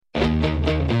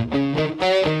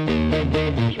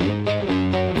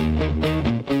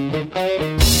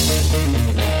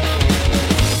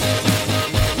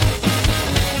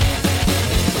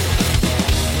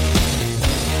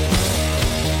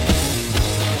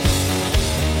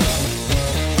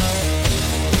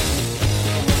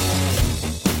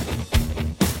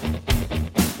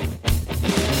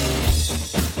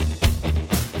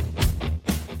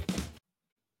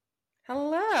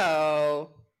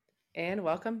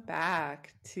welcome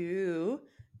back to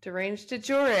Deranged de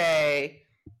Jure,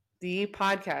 the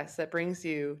podcast that brings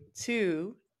you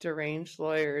two deranged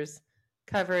lawyers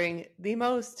covering the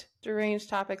most deranged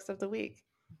topics of the week.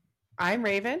 I'm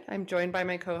Raven. I'm joined by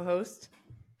my co-host.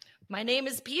 My name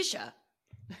is Pisha.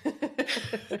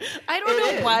 I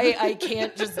don't know why I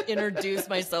can't just introduce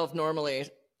myself normally.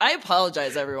 I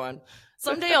apologize, everyone.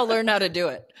 Someday I'll learn how to do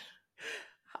it.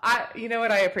 You know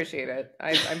what? I appreciate it.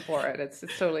 I'm for it. It's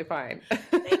totally fine.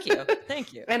 Thank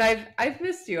you. And I've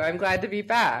missed you. I'm glad to be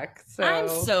back. So I'm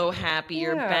so happy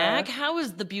you're back. How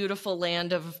is the beautiful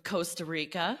land of Costa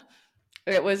Rica?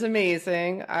 It was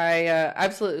amazing. I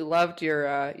absolutely loved your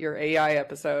AI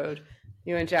episode.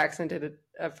 You and Jackson did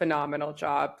a phenomenal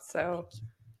job. So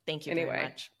thank you very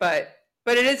much. But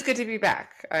it is good to be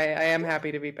back. I am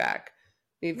happy to be back.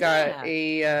 We've got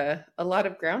a lot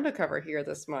of ground to cover here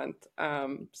this month.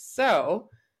 So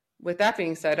with that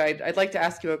being said, I'd like to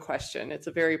ask you a question. It's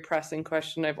a very pressing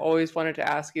question. I've always wanted to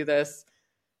ask you this,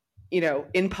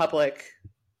 in public,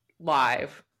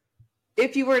 live.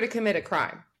 If you were to commit a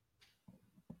crime,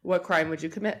 what crime would you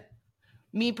commit?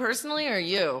 Me personally or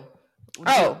you?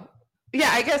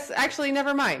 Yeah, I guess actually,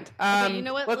 never mind. Okay, you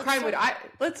know what?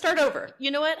 Let's start over.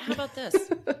 You know what? How about this?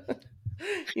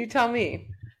 You tell me.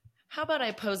 How about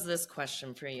I pose this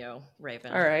question for you,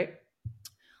 Raven? All right.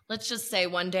 Let's just say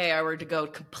one day I were to go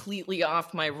completely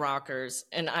off my rockers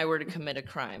and I were to commit a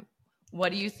crime.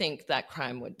 What do you think that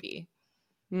crime would be?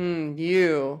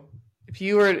 If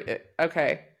you were,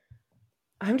 okay.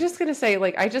 I'm just going to say,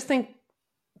 I just think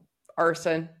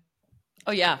arson.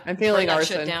 Oh, yeah. I'm feeling Burn that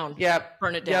arson. Shit down. Yep.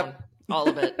 Burn it down. Yep. All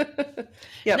of it.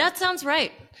 Yep. That sounds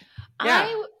right.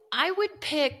 Yeah. I would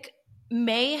pick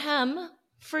mayhem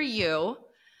for you.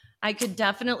 I could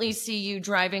definitely see you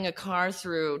driving a car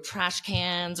through trash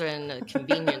cans or in a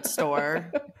convenience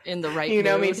store in the right mood. You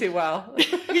know me too well.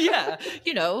 Yeah.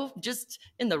 Just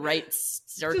in the right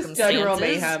circumstances. Just general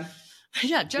mayhem.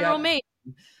 Yeah, general mayhem.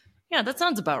 Yeah, that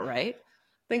sounds about right.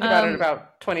 Think about it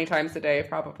about 20 times a day,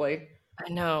 probably. I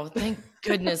know. Thank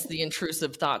goodness the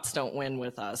intrusive thoughts don't win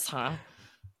with us, huh?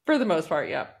 For the most part,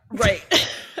 yeah. Right.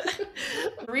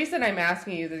 The reason I'm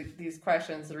asking you these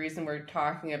questions, the reason we're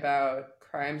talking about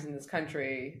crimes in this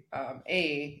country,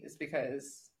 is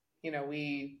because,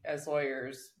 we as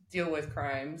lawyers deal with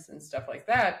crimes and stuff like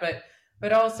that,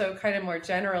 but also kind of more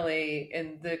generally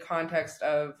in the context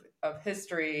of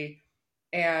history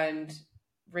and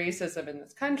racism in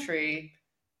this country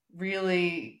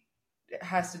really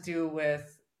has to do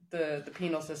with the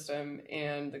penal system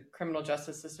and the criminal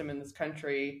justice system in this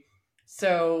country.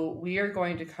 So we are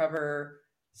going to cover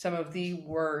some of the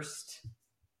worst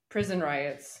prison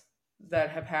riots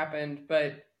that have happened,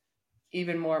 but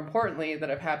even more importantly, that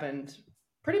have happened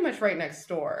pretty much right next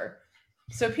door.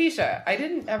 So Pisha, I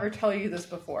didn't ever tell you this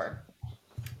before,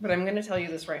 but I'm going to tell you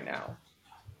this right now.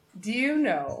 Do you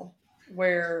know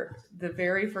where the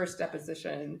very first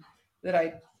deposition that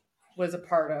I was a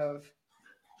part of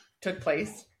took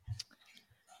place?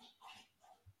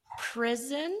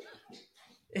 Prison?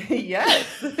 Yes,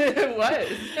 it was.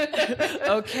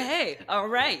 Okay. All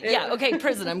right. Yeah. Okay.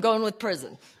 Prison. I'm going with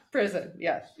prison. Prison.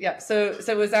 Yes. Yeah. So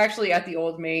it was actually at the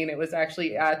Old Main. It was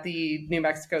actually at the New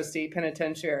Mexico State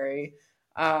Penitentiary.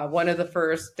 One of the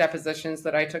first depositions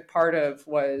that I took part of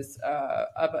was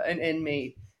of an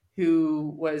inmate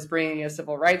who was bringing a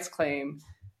civil rights claim.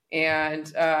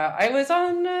 And I was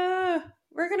on,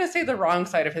 we're going to say the wrong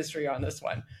side of history on this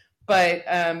one. But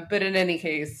in any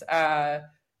case,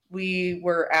 we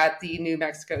were at the New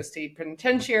Mexico State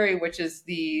Penitentiary, which is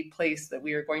the place that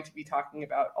we are going to be talking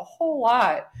about a whole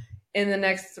lot in the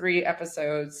next 3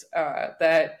 episodes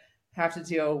that have to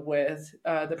deal with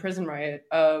the prison riot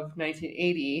of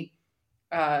 1980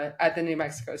 at the New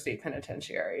Mexico State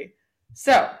Penitentiary.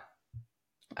 So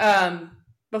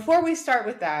before we start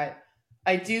with that,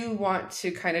 I do want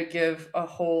to kind of give a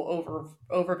whole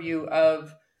overview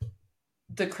of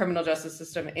the criminal justice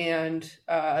system and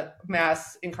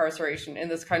mass incarceration in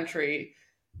this country,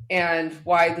 and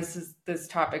why this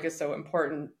topic is so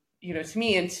important, to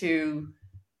me and to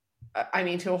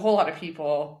a whole lot of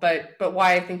people, but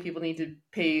why I think people need to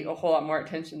pay a whole lot more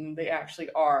attention than they actually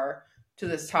are to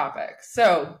this topic.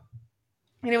 So,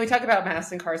 we talk about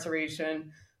mass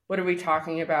incarceration. What are we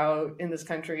talking about in this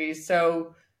country?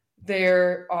 So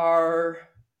there are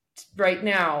right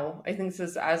now, I think this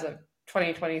is as of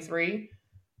 2023,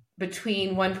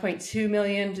 between 1.2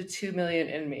 million to 2 million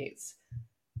inmates.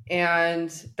 And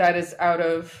that is out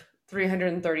of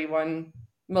 331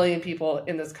 million people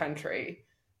in this country.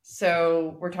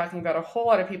 So we're talking about a whole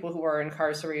lot of people who are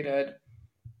incarcerated.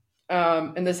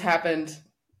 And this happened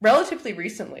relatively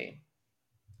recently.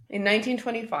 In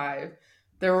 1925,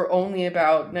 there were only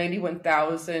about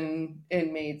 91,000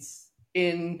 inmates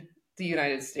in the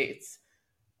United States.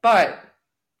 But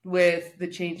with the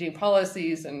changing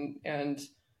policies and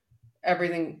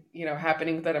everything,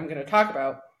 happening that I'm going to talk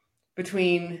about,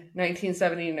 between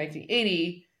 1970 and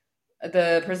 1980,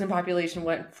 the prison population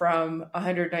went from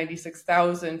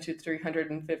 196,000 to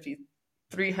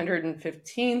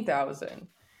 315,000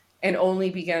 and only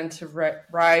began to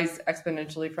rise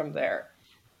exponentially from there.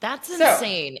 That's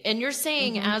insane. And you're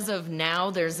saying as of now,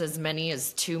 there's as many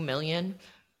as 2 million?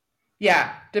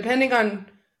 Yeah, depending on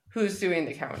who's doing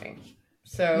the counting.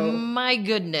 So my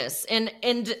goodness. And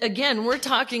again, we're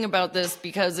talking about this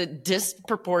because it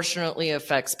disproportionately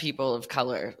affects people of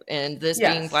color. And this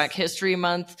being Black History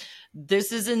Month,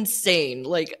 this is insane.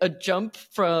 Like a jump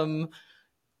from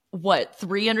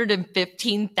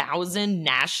 315,000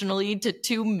 nationally to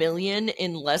 2 million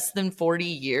in less than 40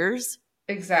 years?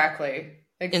 Exactly.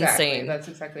 Insane. That's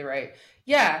exactly right.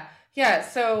 Yeah.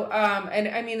 So, and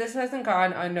I mean, this hasn't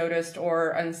gone unnoticed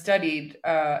or unstudied,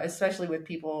 especially with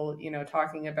people,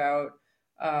 talking about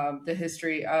the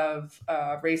history of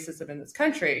racism in this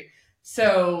country.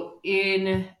 So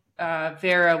in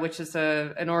VERA, which is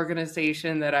an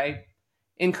organization that I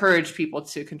encourage people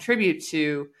to contribute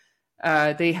to,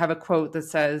 they have a quote that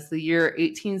says, "The year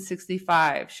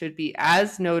 1865 should be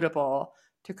as notable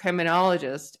to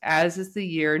criminologists as is the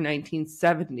year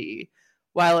 1970.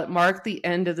 While it marked the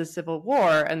end of the Civil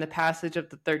War and the passage of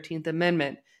the 13th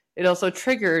Amendment, it also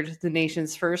triggered the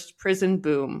nation's first prison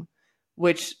boom,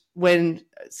 when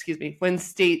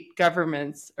state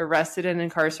governments arrested and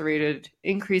incarcerated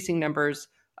increasing numbers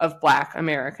of Black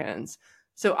Americans."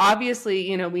 So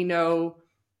obviously, we know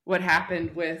what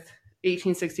happened with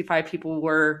 1865. People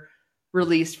were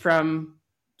released from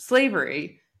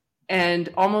slavery and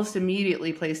almost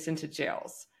immediately placed into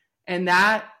jails. And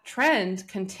that trend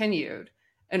continued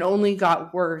and only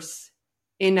got worse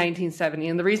in 1970.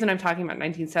 And the reason I'm talking about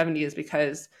 1970 is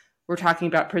because we're talking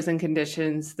about prison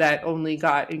conditions that only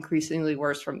got increasingly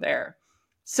worse from there.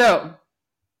 So,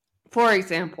 for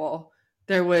example,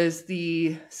 there was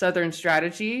the Southern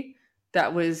Strategy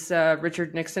that was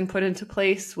Richard Nixon put into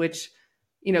place, which,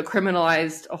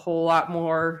 criminalized a whole lot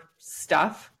more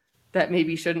stuff that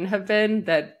maybe shouldn't have been,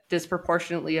 that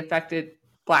disproportionately affected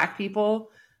Black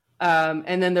people.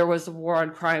 And then there was the war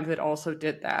on crime that also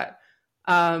did that.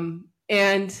 And,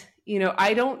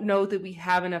 I don't know that we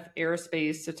have enough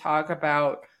airspace to talk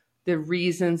about the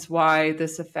reasons why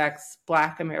this affects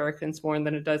Black Americans more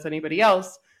than it does anybody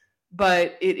else,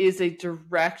 but it is a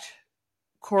direct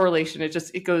correlation.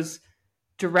 It goes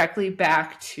directly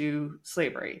back to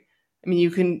slavery. I mean,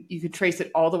 you can trace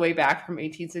it all the way back from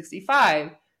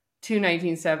 1865 to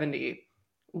 1970,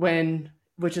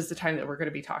 which is the time that we're going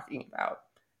to be talking about.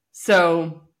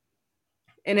 So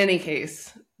in any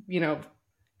case,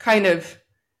 kind of,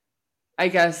 I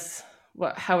guess,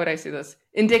 how would I say this?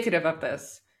 Indicative of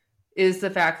this is the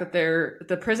fact that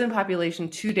the prison population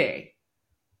today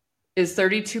is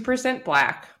 32%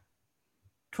 Black,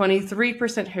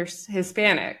 23%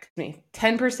 Hispanic,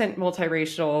 10%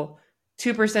 multiracial,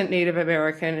 2% Native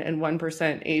American, and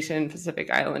 1% Asian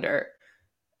Pacific Islander.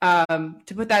 To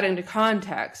put that into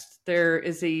context, there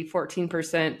is a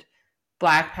 14%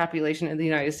 Black population in the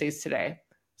United States today.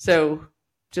 So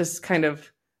just kind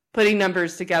of putting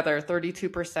numbers together,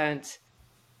 32%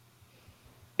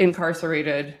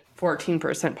 incarcerated,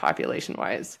 14%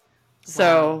 population-wise.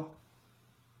 So,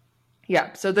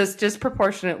 so this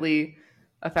disproportionately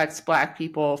affects Black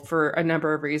people for a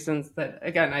number of reasons that,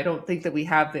 again, I don't think that we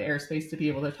have the airspace to be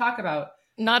able to talk about.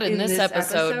 Not in this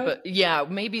episode,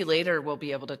 but maybe later we'll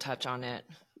be able to touch on it.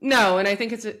 No, and I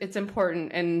think it's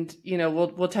important, and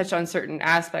we'll touch on certain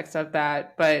aspects of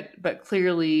that, but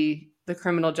clearly the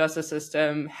criminal justice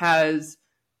system has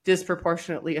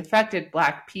disproportionately affected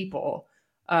Black people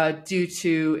due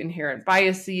to inherent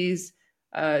biases,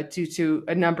 due to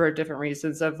a number of different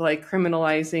reasons of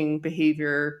criminalizing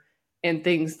behavior and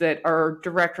things that are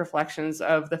direct reflections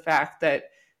of the fact that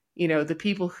the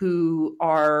people who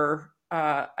are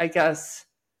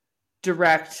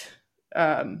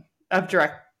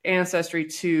direct ancestry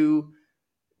to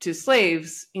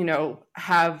slaves,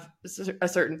 have a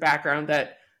certain background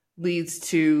that leads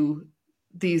to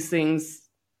these things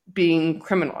being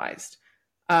criminalized.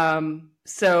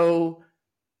 So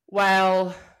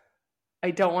while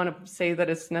I don't want to say that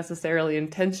it's necessarily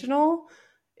intentional,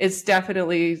 it's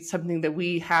definitely something that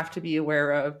we have to be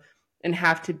aware of and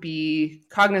have to be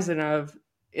cognizant of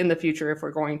in the future if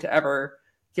we're going to ever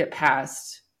get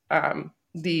past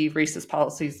the racist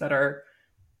policies that are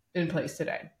in place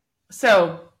today.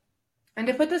 So, and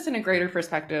to put this in a greater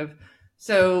perspective,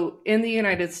 So in the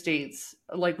United States,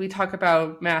 like we talk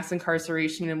about mass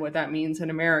incarceration and what that means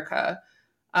in America,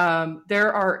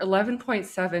 there are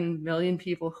 11.7 million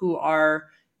people who are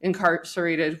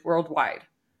incarcerated worldwide.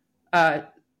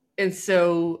 And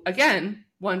so, again,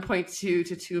 1.2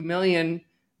 to 2 million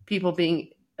people being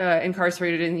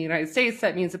incarcerated in the United States,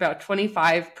 that means about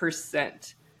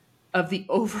 25% of the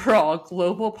overall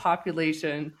global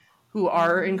population who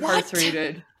are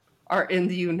incarcerated are in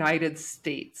the United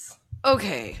States.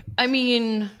 Okay. I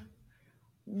mean,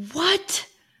 what?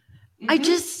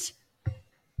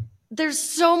 There's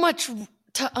so much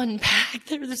to unpack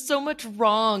there. There's so much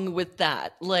wrong with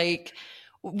that. Like,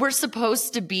 we're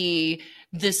supposed to be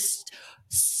this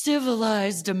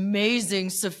civilized,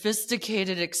 amazing,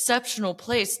 sophisticated, exceptional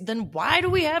place. Then why do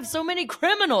we have so many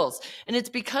criminals? And it's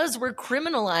because we're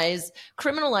criminalizing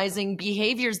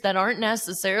behaviors that aren't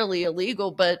necessarily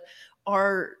illegal, but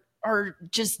are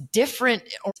just different.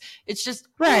 It's just,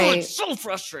 right. It's so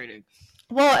frustrating.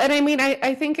 Well, and I mean,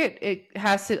 I think it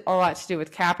has a lot to do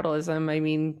with capitalism. I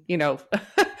mean, I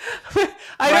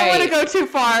don't want to go too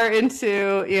far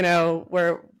into,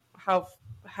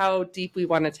 how deep we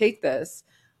want to take this.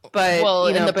 But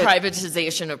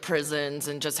privatization of prisons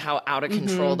and just how out of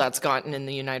control that's gotten in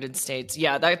the United States.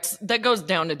 Yeah, that goes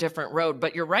down a different road.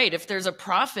 But you're right. If there's a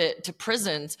profit to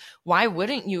prisons, why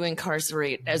wouldn't you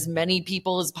incarcerate as many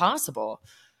people as possible?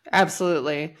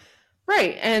 Absolutely.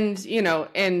 Right. And,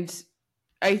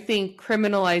 I think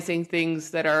criminalizing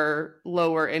things that are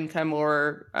lower income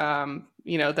or,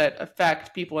 that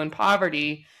affect people in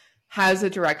poverty has a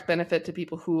direct benefit to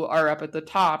people who are up at the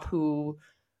top, who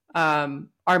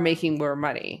are making more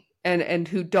money and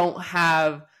who don't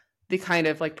have the kind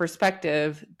of like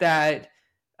perspective that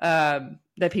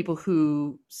that people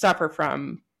who suffer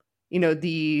from,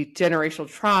 the generational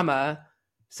trauma,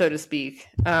 so to speak,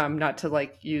 not to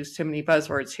like use too many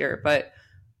buzzwords here, but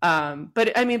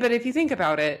if you think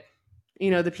about it,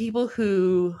 the people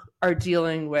who are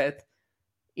dealing with,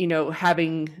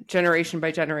 having generation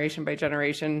by generation by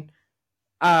generation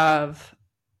of,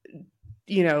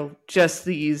 just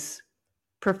these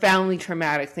profoundly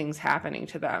traumatic things happening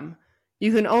to them,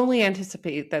 you can only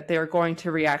anticipate that they're going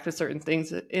to react to certain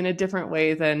things in a different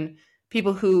way than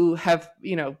people who have,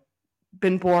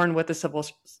 been born with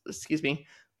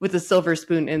with a silver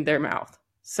spoon in their mouth.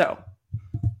 So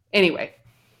anyway.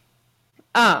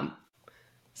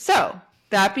 So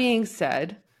that being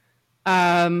said,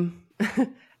 as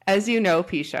you know,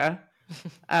 Pisha,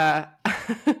 I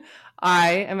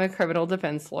am a criminal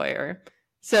defense lawyer.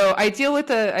 So I deal with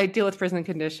prison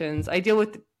conditions. I deal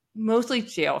with mostly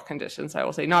jail conditions, I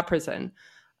will say, not prison.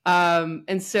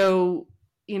 And so,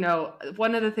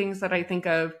 one of the things that I think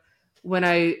of when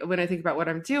I think about what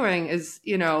I'm doing is,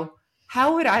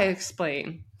 how would I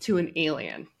explain to an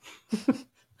alien?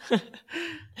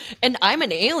 And I'm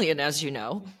an alien, as you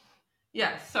know.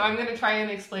 Yes, so I'm going to try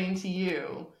and explain to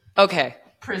you. Okay.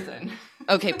 Prison.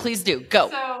 Okay, please do. Go.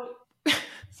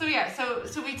 So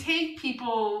we take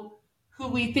people who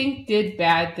we think did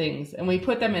bad things and we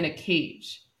put them in a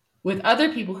cage with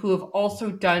other people who have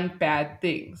also done bad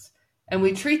things. And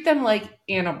we treat them like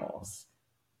animals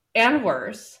and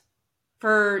worse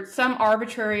for some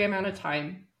arbitrary amount of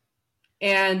time.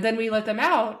 And then we let them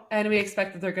out and we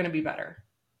expect that they're going to be better.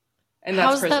 And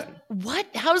that's prison.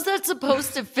 How's that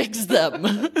supposed to fix them?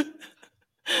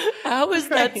 How is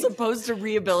that supposed to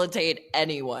rehabilitate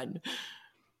anyone?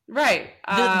 Right.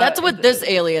 That's what this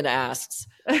alien asks.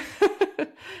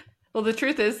 Well, the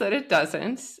truth is that it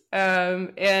doesn't.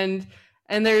 And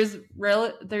there's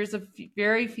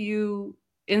very few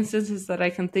instances that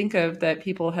I can think of that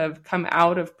people have come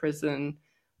out of prison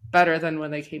better than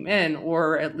when they came in,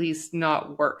 or at least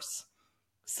not worse.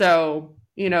 So,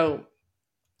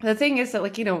 the thing is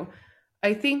that,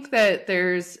 I think that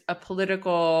there's a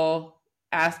political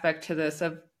aspect to this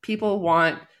of people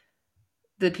want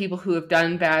the people who have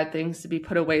done bad things to be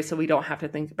put away so we don't have to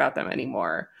think about them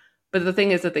anymore. But the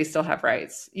thing is that they still have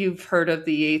rights. You've heard of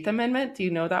the Eighth Amendment. Do you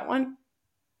know that one?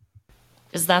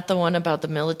 Is that the one about the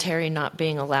military not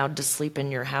being allowed to sleep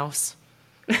in your house?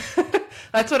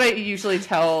 That's what I usually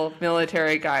tell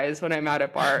military guys when I'm out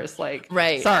at bars. Like,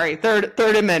 right. Sorry,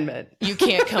 Third Amendment. You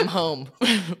can't come home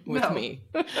with me.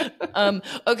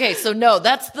 Okay, so no,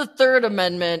 that's the Third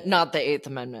Amendment, not the Eighth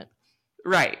Amendment.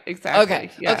 Right, exactly.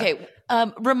 Okay, yeah. Okay.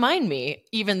 Remind me,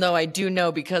 even though I do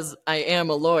know because I am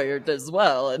a lawyer as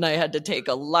well, and I had to take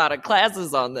a lot of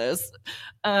classes on this,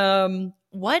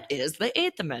 what is the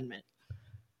Eighth Amendment?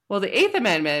 Well, the Eighth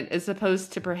Amendment is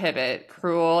supposed to prohibit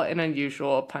cruel and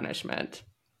unusual punishment.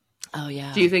 Oh,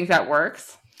 yeah. Do you think that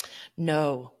works?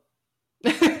 No.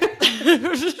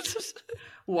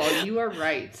 Well, you are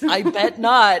right. I bet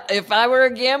not. If I were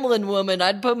a gambling woman,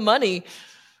 I'd put money.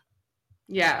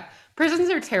 Yeah. Prisons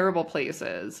are terrible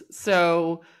places.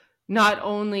 So not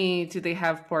only do they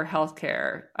have poor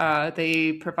healthcare,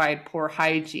 they provide poor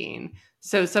hygiene.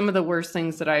 So some of the worst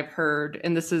things that I've heard,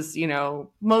 and this is,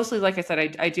 mostly, like I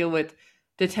said, I deal with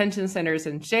detention centers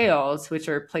and jails, which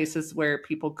are places where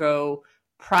people go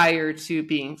prior to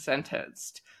being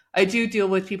sentenced. I do deal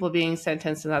with people being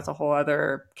sentenced, and that's a whole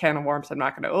other can of worms I'm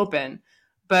not going to open.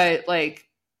 But like,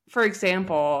 for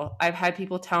example, I've had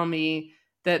people tell me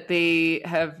that they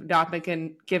have not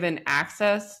been given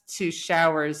access to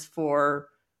showers for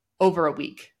over a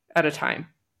week at a time.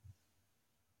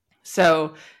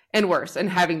 So, and worse, and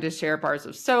having to share bars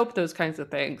of soap, those kinds of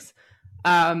things.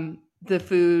 The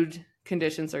food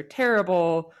conditions are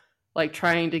terrible. Like,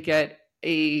 trying to get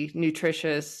a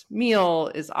nutritious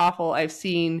meal is awful. I've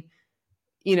seen,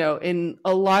 in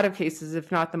a lot of cases,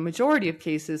 if not the majority of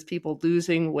cases, people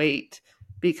losing weight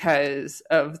because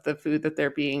of the food that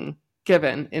they're being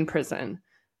given in prison,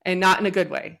 and not in a good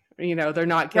way. They're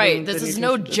not getting right. This is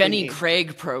no Jenny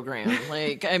Craig program.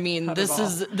 Like, I mean, this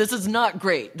is not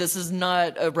great. This is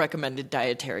not a recommended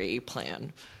dietary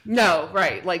plan. No,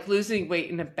 right. Like, losing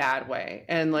weight in a bad way,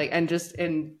 and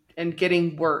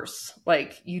getting worse.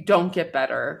 Like, you don't get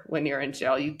better when you're in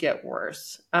jail, you get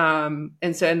worse. And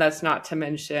that's not to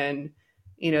mention,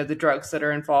 the drugs that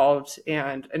are involved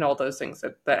and all those things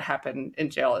that happen in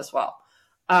jail as well.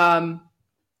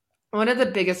 One of the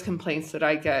biggest complaints that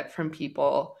I get from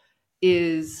people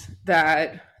is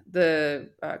that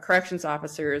the corrections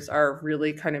officers are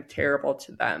really kind of terrible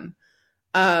to them.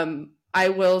 I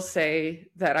will say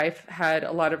that I've had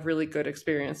a lot of really good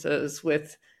experiences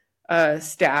with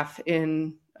staff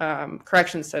in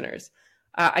correction centers.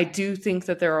 I do think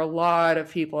that there are a lot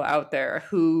of people out there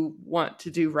who want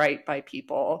to do right by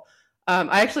people.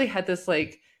 I actually had this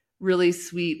really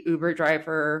sweet Uber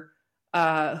driver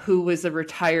who was a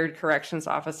retired corrections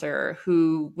officer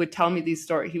who would tell me these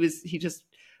stories.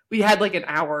 We had an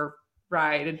hour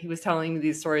ride, and he was telling me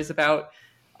these stories about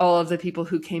all of the people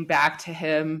who came back to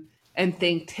him and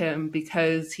thanked him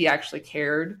because he actually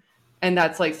cared. And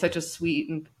that's such a sweet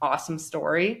and awesome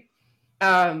story.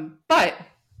 But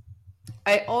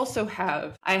I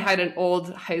had an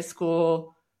old high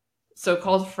school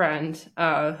so-called friend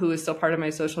who is still part of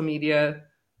my social media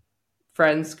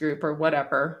friends group or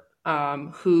whatever,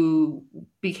 who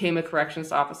became a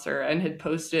corrections officer and had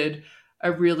posted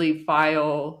a really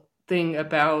vile thing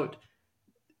about,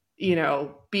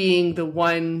 being the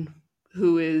one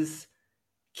who is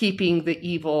keeping the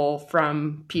evil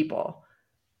from people.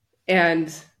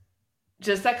 And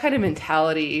just that kind of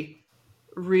mentality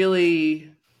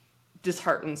really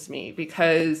disheartens me,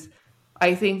 because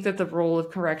I think that the role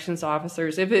of corrections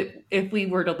officers, if we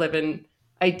were to live in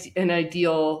an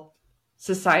ideal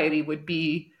society, would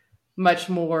be much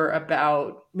more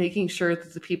about making sure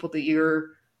that the people that you're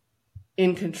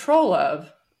in control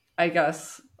of, I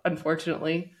guess,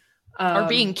 unfortunately, are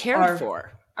being cared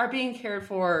for. Are being cared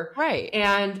for, right,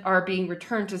 and are being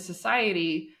returned to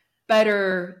society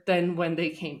better than when they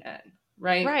came in,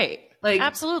 right? Right.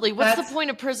 Absolutely. What's the point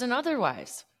of prison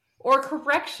otherwise? Or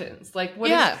corrections. What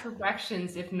is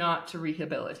corrections if not to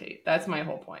rehabilitate? That's my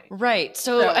whole point. Right.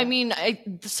 So I mean,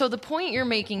 so the point you're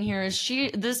making here is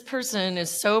this person is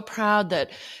so proud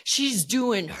that she's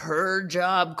doing her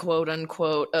job, quote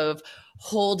unquote, of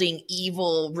holding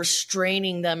evil,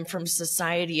 restraining them from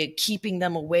society and keeping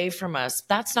them away from us.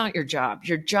 That's not your job.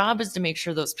 Your job is to make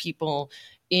sure those people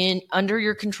under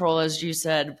your control, as you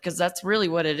said, because that's really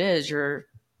what it is. You're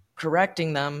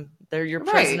correcting them. They're your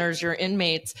prisoners, your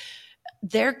inmates.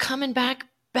 They're coming back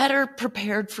better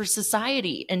prepared for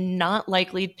society and not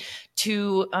likely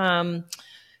to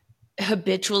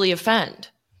habitually offend.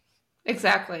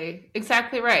 Exactly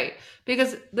right.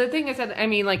 Because the thing is that,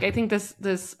 I think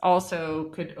this also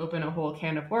could open a whole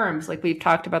can of worms. We've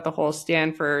talked about the whole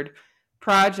Stanford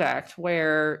project,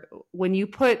 where when you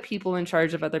put people in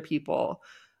charge of other people,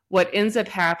 what ends up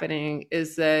happening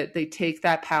is that they take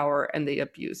that power and they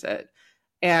abuse it.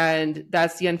 And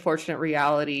that's the unfortunate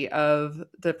reality of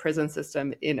the prison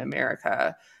system in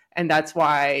America. And that's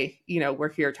why, we're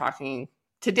here talking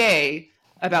today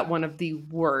about one of the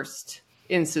worst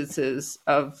instances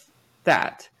of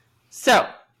that. So,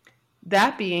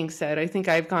 that being said, I think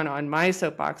I've gone on my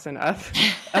soapbox enough.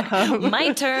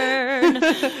 My turn.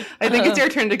 I think it's your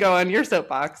turn to go on your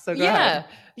soapbox. So go ahead.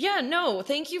 Yeah, no,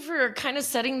 thank you for kind of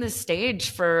setting the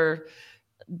stage for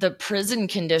the prison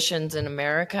conditions in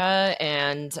America.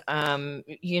 And,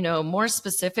 more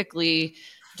specifically,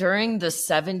 during the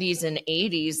 70s and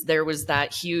 80s, there was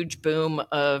that huge boom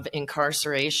of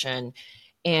incarceration.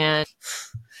 And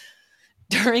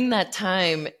during that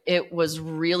time, it was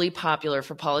really popular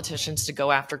for politicians to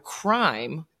go after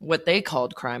crime, what they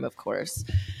called crime, of course,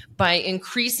 by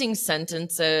increasing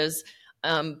sentences.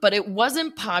 But it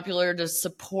wasn't popular to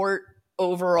support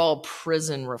overall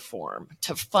prison reform,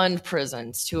 to fund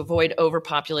prisons, to avoid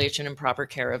overpopulation and proper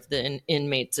care of the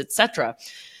inmates, etc.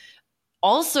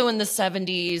 Also in the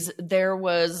 70s, there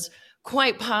was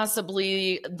quite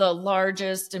possibly the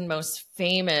largest and most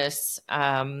famous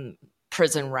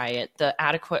prison riot, the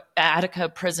Attica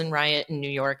prison riot in New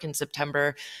York in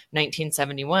September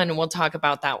 1971. And we'll talk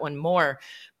about that one more.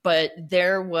 But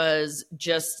there was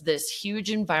just this huge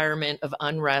environment of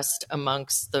unrest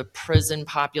amongst the prison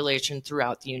population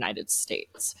throughout the United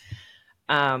States.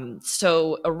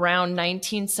 So around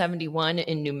 1971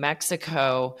 in New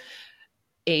Mexico,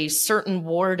 a certain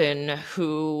warden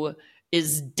who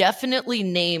is definitely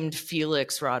named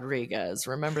Felix Rodriguez.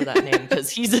 Remember that name because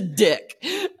he's a dick.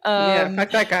 Yeah,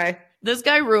 fuck that guy. This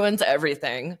guy ruins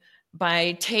everything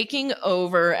by taking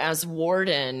over as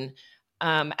warden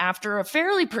after a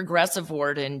fairly progressive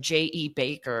warden, J.E.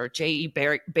 Baker. J.E.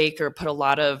 Baker put a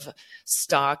lot of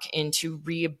stock into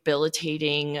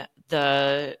rehabilitating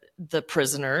the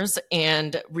prisoners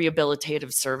and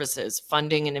rehabilitative services,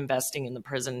 funding and investing in the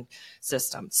prison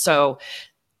system. So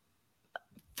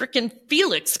freaking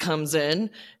Felix comes in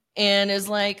and is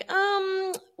like,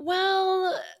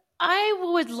 well, I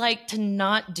would like to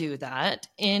not do that.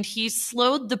 And he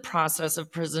slowed the process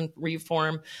of prison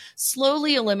reform,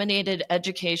 slowly eliminated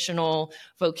educational,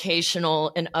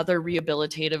 vocational, and other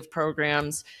rehabilitative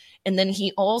programs. And then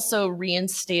he also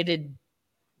reinstated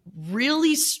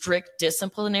really strict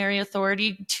disciplinary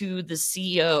authority to the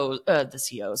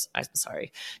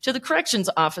to the corrections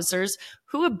officers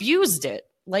who abused it.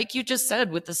 Like you just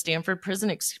said with the Stanford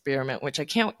prison experiment, which I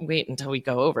can't wait until we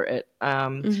go over it.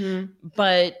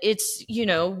 But it's,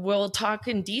 we'll talk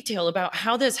in detail about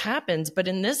how this happens. But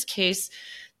in this case,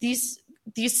 these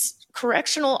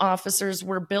correctional officers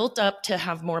were built up to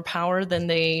have more power than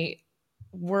they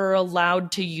were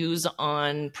allowed to use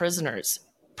on prisoners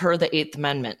per the Eighth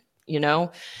Amendment,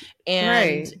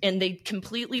 and they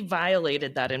completely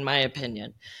violated that, in my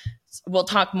opinion. We'll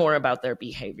talk more about their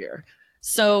behavior.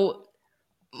 So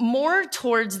more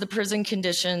towards the prison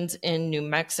conditions in New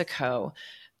Mexico,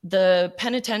 the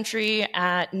penitentiary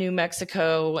at New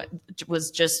Mexico was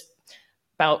just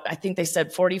about, I think they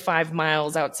said 45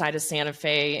 miles outside of Santa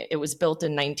Fe. It was built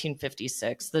in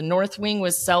 1956. The north wing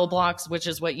was cell blocks, which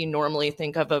is what you normally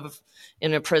think of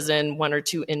in a prison, 1 or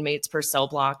 2 inmates per cell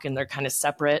block, and they're kind of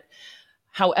separate.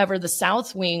 However, the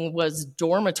south wing was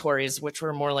dormitories, which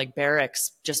were more like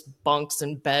barracks, just bunks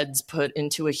and beds put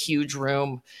into a huge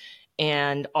room,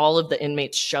 and all of the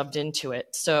inmates shoved into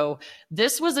it. So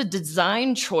this was a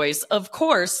design choice, of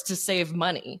course, to save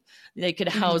money. They could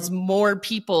house more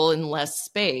people in less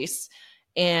space.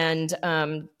 And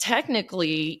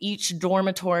technically, each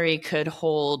dormitory could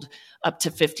hold up to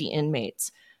 50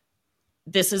 inmates.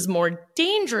 This is more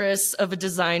dangerous of a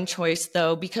design choice,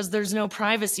 though, because there's no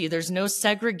privacy. There's no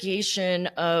segregation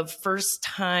of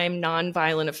first-time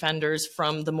nonviolent offenders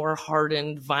from the more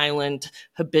hardened, violent,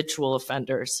 habitual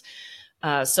offenders.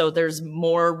 So there's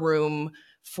more room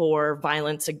for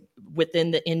violence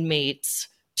within the inmates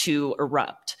to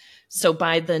erupt. So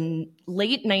by the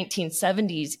late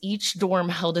 1970s, each dorm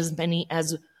held as many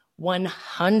as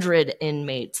 100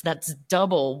 inmates. That's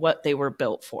double what they were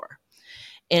built for.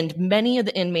 And many of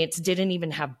the inmates didn't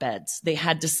even have beds. They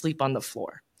had to sleep on the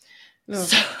floor. Oh.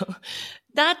 So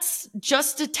that's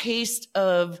just a taste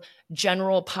of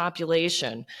general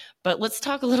population. But let's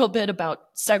talk a little bit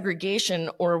about segregation,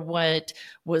 or what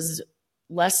was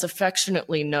less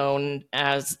affectionately known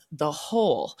as the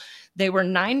hole. They were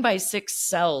 9x6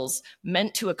 cells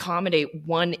meant to accommodate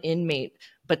 1 inmate,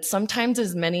 but sometimes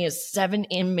as many as 7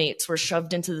 inmates were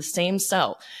shoved into the same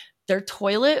cell. Their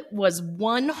toilet was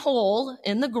 1 hole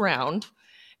in the ground,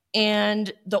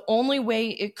 and the only way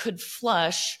it could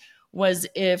flush was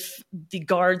if the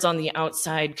guards on the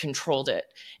outside controlled it.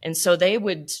 And so they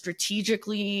would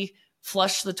strategically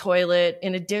flush the toilet.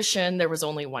 In addition, there was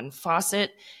only 1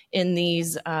 faucet in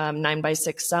these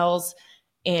 9x6 cells,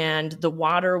 and the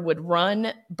water would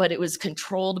run, but it was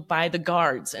controlled by the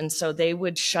guards. And so they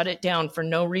would shut it down for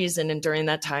no reason. And during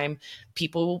that time,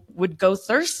 people would go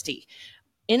thirsty.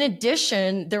 In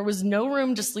addition, there was no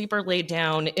room to sleep or lay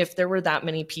down if there were that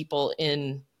many people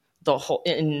in the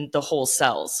whole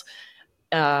cells.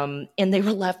 And they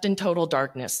were left in total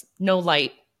darkness, no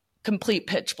light, complete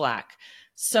pitch black.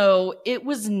 So it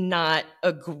was not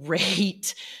a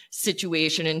great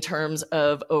situation in terms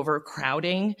of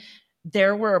overcrowding.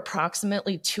 there were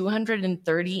approximately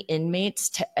 230 inmates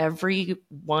to every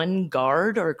one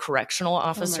guard or correctional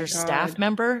officer staff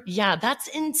member. Yeah, that's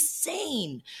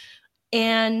insane.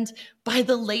 And by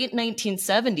the late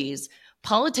 1970s,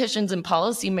 politicians and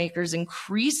policymakers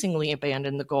increasingly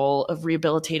abandoned the goal of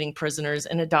rehabilitating prisoners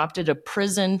and adopted a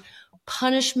prison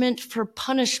punishment for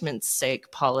punishment's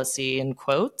sake policy, in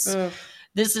quotes. Ugh.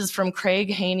 This is from Craig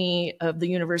Haney of the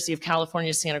University of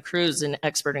California, Santa Cruz, an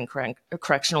expert in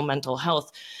correctional mental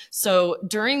health. So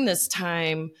during this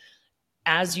time,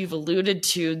 as you've alluded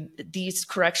to, these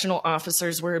correctional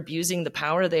officers were abusing the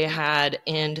power they had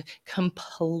and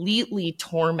completely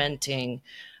tormenting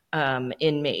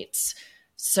inmates.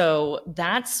 So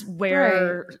that's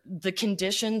where the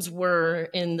conditions were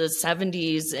in the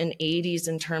 70s and 80s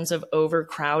in terms of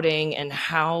overcrowding and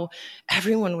how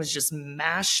everyone was just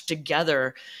mashed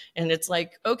together. And it's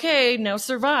like, okay, now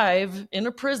survive in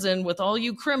a prison with all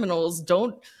you criminals.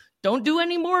 Don't do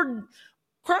any more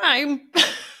crime.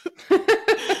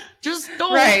 Just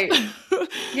don't. Right.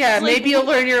 Yeah, like, maybe you'll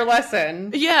learn your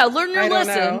lesson. Yeah, learn your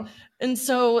lesson. And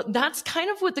so that's kind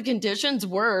of what the conditions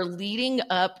were leading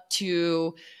up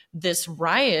to this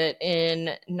riot in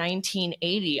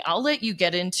 1980. I'll let you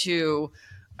get into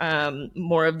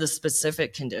more of the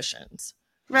specific conditions.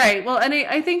 Right. Well, and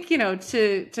I think,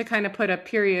 to kind of put a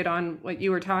period on what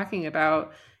you were talking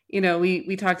about,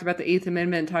 we talked about the Eighth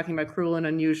Amendment, talking about cruel and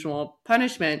unusual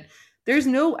punishment. There's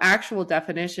no actual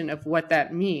definition of what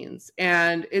that means.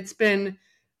 And it's been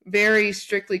very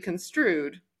strictly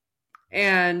construed.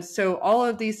 And so all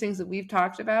of these things that we've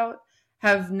talked about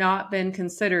have not been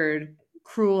considered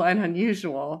cruel and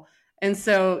unusual. And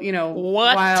so,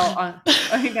 what? While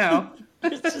I know.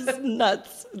 It's just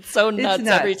nuts. It's so nuts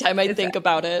every time I think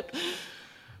about it.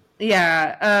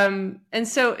 Yeah. And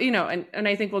so, and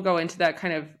I think we'll go into that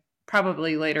kind of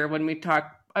probably later when we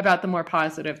talk about the more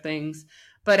positive things.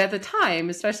 But at the time,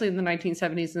 especially in the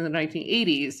 1970s and the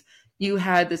 1980s, you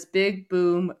had this big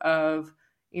boom of,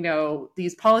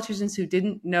 these politicians who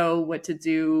didn't know what to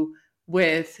do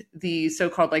with the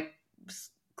so-called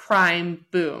crime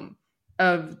boom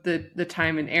of the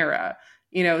time and era.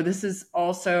 This is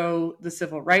also the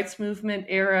civil rights movement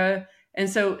era. And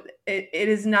so it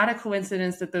is not a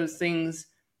coincidence that those things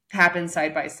happen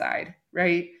side by side,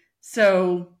 right?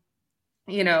 So,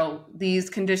 these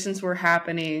conditions were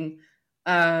happening,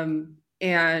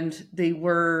 and they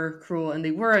were cruel and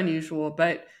they were unusual,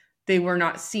 but they were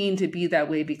not seen to be that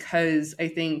way because I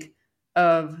think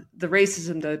of the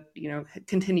racism that,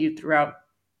 continued throughout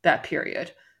that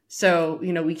period. So,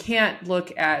 we can't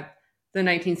look at the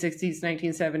 1960s,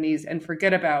 1970s and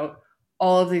forget about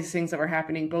all of these things that were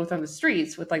happening both on the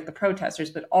streets with the protesters,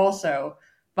 but also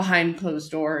behind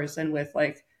closed doors and with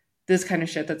this kind of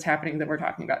shit that's happening that we're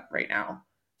talking about right now.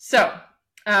 So,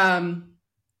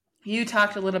 you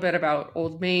talked a little bit about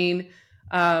Old Main.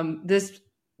 This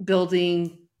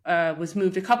building was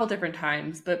moved a couple different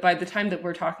times, but by the time that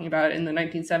we're talking about in the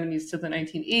 1970s to the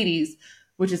 1980s,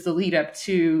 which is the lead up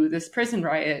to this prison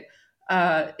riot,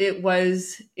 it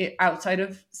was outside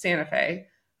of Santa Fe.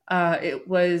 It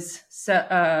was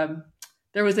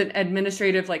there was an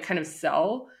administrative kind of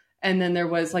cell, and then there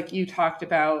was you talked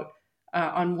about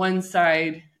on one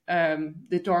side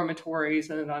the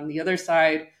dormitories, and then on the other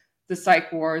side the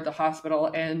psych ward, the hospital,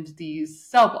 and these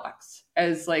cell blocks,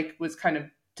 as was kind of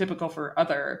typical for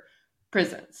other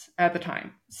prisons at the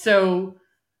time. So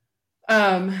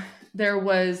there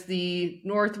was the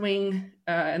North Wing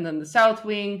and then the South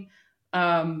Wing.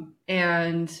 And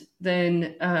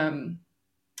then I'm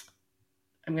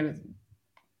going to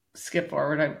skip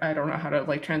forward. I don't know how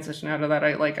to transition out of that.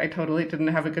 I totally didn't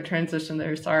have a good transition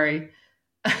there. Sorry.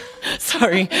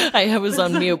 Sorry, I was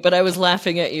on mute, but I was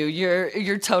laughing at you.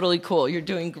 You're totally cool. You're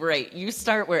doing great. You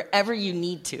start wherever you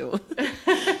need to.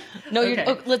 No,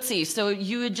 okay. Let's see. So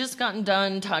you had just gotten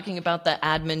done talking about the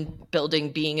admin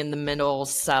building being in the middle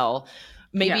cell.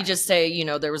 Maybe just say,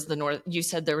 there was the north. You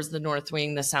said there was the North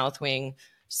Wing, the South Wing.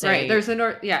 Right. There's the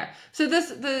north. Yeah. So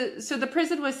the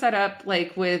prison was set up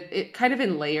with it kind of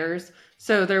in layers.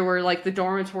 So there were the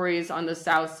dormitories on the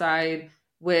south side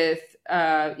with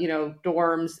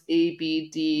dorms A, B,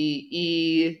 D,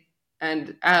 E,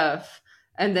 and F,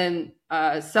 and then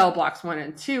cell blocks 1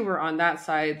 and 2 were on that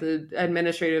side. The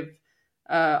administrative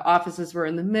offices were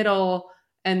in the middle,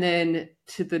 and then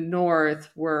to the north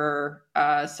were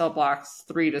cell blocks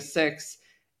 3 to 6,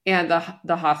 and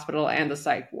the hospital and the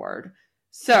psych ward.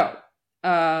 So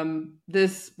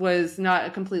this was not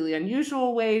a completely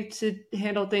unusual way to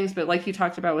handle things, but like you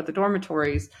talked about with the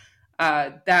dormitories,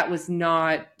 that was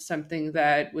not something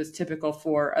that was typical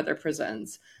for other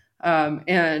prisons,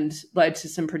 and led to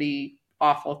some pretty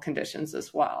awful conditions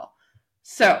as well.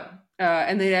 So,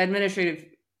 and the administrative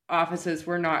offices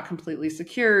were not completely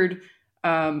secured.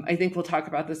 I think we'll talk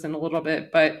about this in a little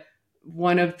bit, but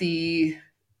one of the,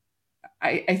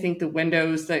 I think the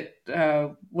windows that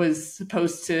was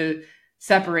supposed to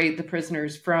separate the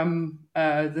prisoners from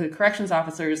the corrections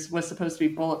officers was supposed to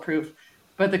be bulletproof,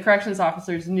 but the corrections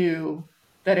officers knew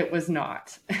that it was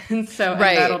not. And so, and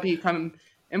that'll become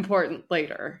important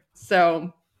later.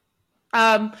 So,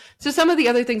 so some of the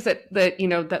other things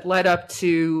that led up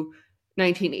to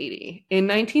 1980. In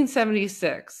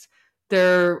 1976,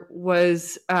 there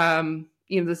was,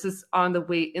 this is in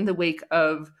the wake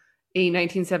of a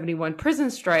 1971 prison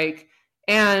strike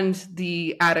and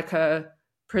the Attica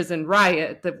prison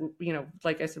riot that,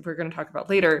 like I said, we're going to talk about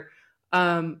later.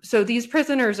 So these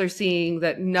prisoners are seeing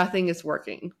that nothing is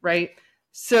working, right?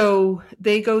 So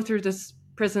they go through this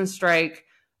prison strike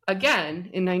again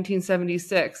in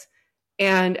 1976.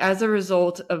 And as a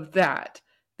result of that,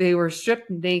 they were stripped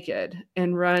naked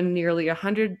and run nearly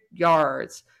 100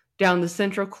 yards down the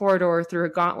central corridor through a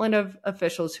gauntlet of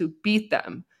officials who beat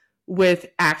them with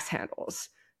axe handles.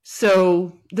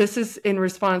 So this is in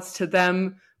response to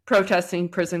them protesting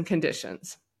prison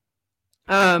conditions.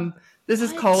 This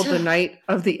is called the Night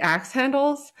of the Axe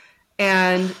Handles,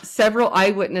 and several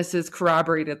eyewitnesses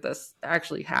corroborated this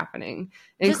actually happening,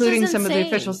 including some of the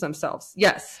officials themselves.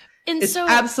 Yes. And it's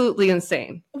absolutely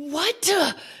insane. What?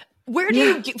 Where do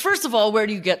you first of all, where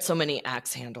do you get so many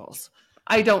axe handles?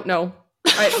 I don't know.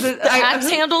 The axe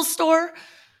handle store?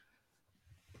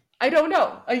 I don't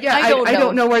know. I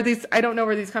don't know where these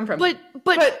come from.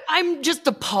 But I'm just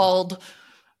appalled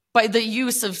by the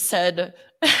use of said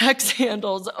axe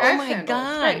handles. Oh my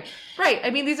God. Right. I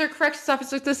mean, these are corrections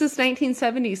officers. This is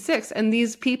 1976. And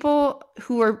these people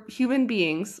who are human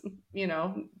beings,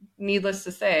 needless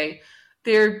to say,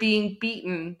 they're being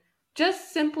beaten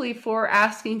just simply for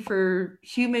asking for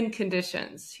humane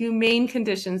conditions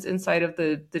inside of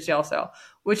the jail cell,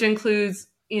 which includes,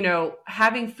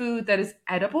 having food that is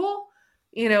edible,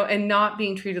 and not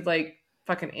being treated like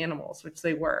fucking animals, which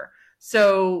they were.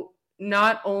 So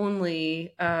not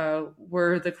only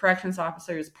were the corrections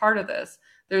officers part of this,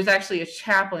 there's actually a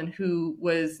chaplain who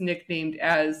was nicknamed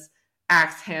as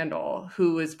Axe Handle,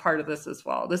 who is part of this as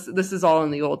well. This is all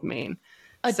in the Old Main.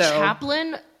 A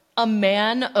chaplain? A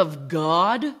man of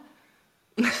God?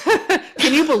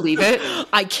 Can you believe it?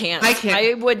 I can't.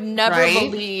 I would never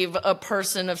believe a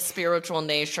person of spiritual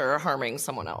nature harming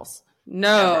someone else.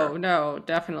 No,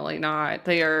 definitely not.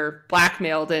 They are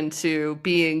blackmailed into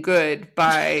being good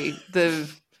by the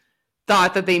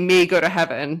thought that they may go to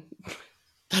heaven.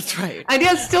 That's right. And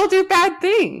yet still do bad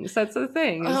things. That's the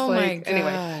thing. It's my God.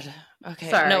 Anyway.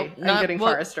 Okay. Sorry, I'm getting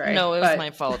far astray. No, it was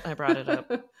my fault. I brought it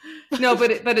up. No,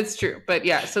 but it's true. But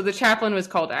yeah, so the chaplain was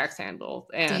called Axe Handle,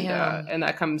 and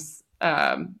that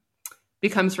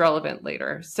becomes relevant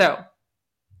later. So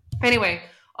anyway,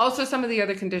 also some of the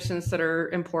other conditions that are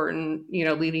important,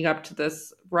 leading up to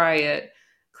this riot,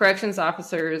 corrections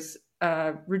officers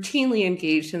routinely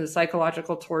engaged in the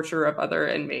psychological torture of other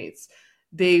inmates.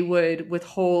 They would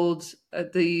withhold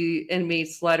the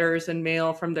inmates' letters and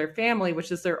mail from their family, which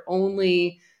is their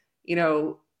only,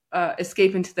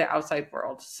 escape into the outside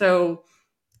world. So,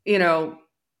 you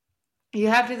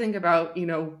have to think about,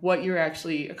 what you're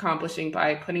actually accomplishing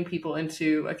by putting people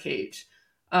into a cage.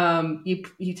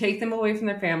 You take them away from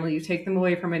their family, you take them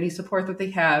away from any support that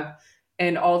they have,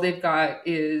 and all they've got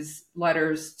is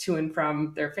letters to and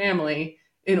from their family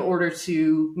in order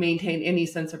to maintain any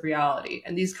sense of reality.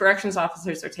 And these corrections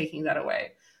officers are taking that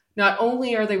away. Not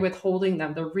only are they withholding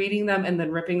them, they're reading them and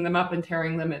then ripping them up and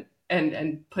tearing them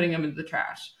and putting them into the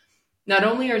trash. Not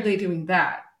only are they doing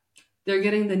that, they're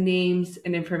getting the names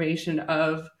and information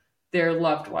of their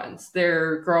loved ones,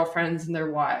 their girlfriends and their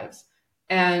wives.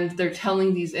 And they're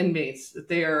telling these inmates that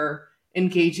they are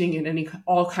engaging in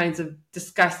all kinds of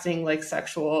disgusting, like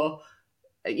sexual,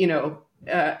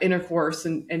 intercourse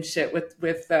and shit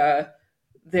with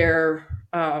their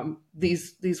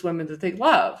these women that they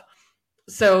love.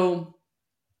 So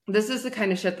this is the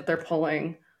kind of shit that they're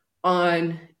pulling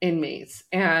on inmates.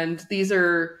 And these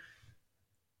are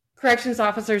corrections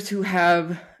officers who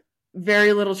have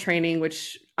very little training,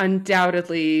 which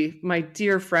undoubtedly my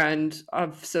dear friend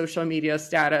of social media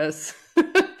status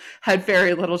had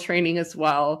very little training as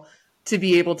well, to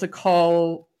be able to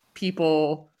call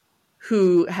people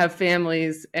who have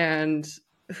families and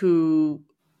who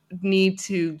need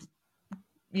to,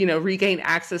 regain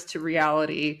access to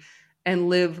reality and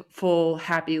live full,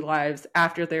 happy lives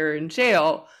after they're in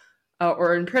jail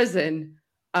or in prison,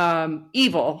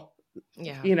 evil.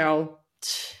 Yeah.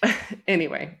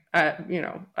 Anyway,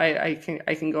 I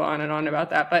can go on and on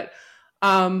about that, but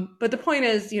But the point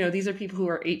is, these are people who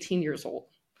are 18 years old.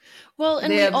 Well,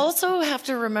 and we also have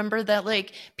to remember that,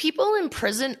 like, people in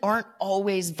prison aren't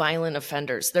always violent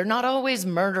offenders. They're not always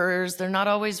murderers. They're not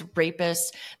always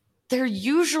rapists. They're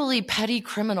usually petty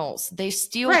criminals. They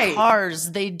steal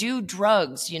cars. They do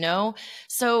drugs,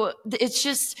 So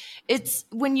it's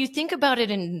when you think about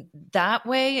it in that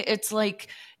way, it's like,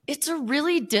 it's a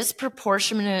really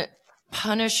disproportionate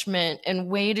punishment and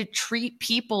way to treat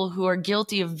people who are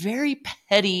guilty of very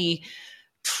petty,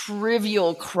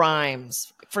 trivial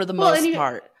crimes for the most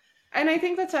part. And I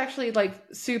think that's actually like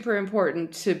super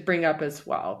important to bring up as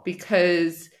well,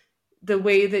 because the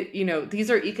way that, these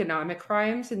are economic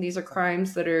crimes, and these are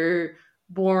crimes that are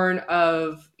born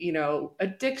of,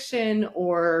 addiction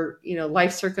or,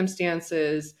 life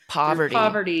circumstances,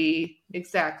 poverty.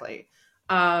 Exactly.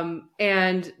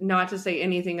 And not to say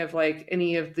anything of like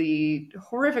any of the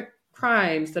horrific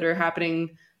crimes that are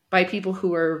happening by people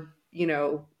who are,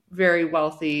 very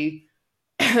wealthy.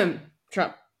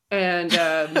 Trump. And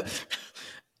guys,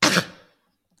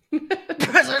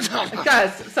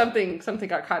 something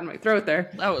got caught in my throat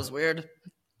there. That was weird.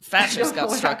 Fascist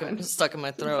got stuck in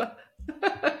my throat.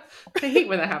 I hate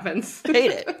when that happens. I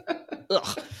hate it.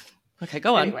 Ugh. Okay,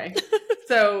 go on. Anyway,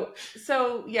 so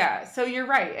you're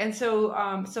right. And so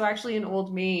actually in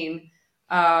Old Main,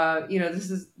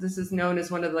 this is known as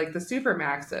one of like the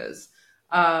supermaxes,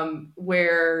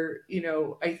 where,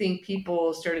 I think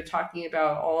people started talking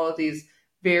about all of these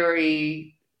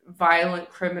very violent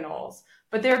criminals,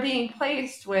 but they're being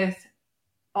placed with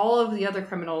all of the other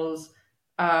criminals,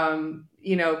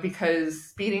 because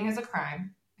speeding is a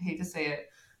crime. I hate to say it,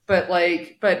 but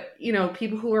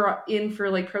people who are in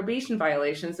for like probation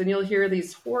violations, and you'll hear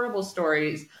these horrible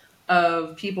stories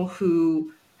of people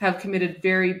who have committed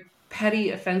very petty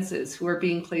offenses who are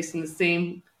being placed in the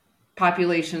same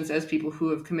populations as people who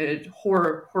have committed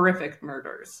horrific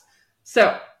murders.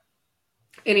 So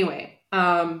anyway,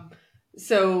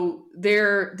 so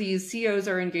these COs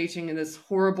are engaging in this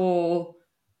horrible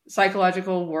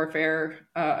psychological warfare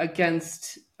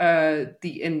against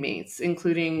the inmates,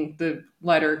 including the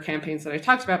letter campaigns that I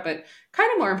talked about. But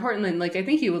kind of more importantly, like I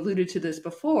think you alluded to this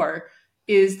before,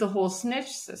 is the whole snitch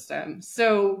system.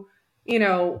 So,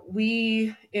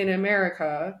 we in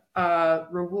America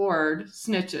reward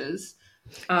snitches.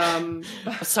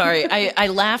 Sorry, I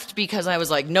laughed because I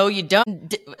was like, no, you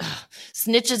don't.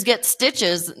 Snitches get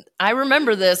stitches. I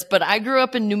remember this, but I grew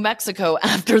up in New Mexico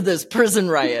after this prison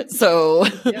riot. So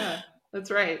yeah, that's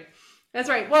right.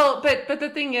 Well, but the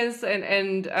thing is, I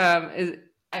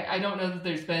don't know that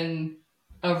there's been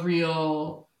a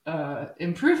real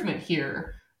improvement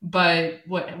here. But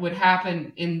what would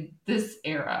happen in this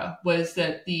era was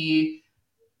that the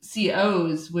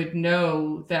COs would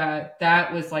know that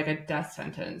that was like a death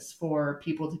sentence for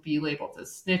people to be labeled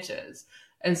as snitches.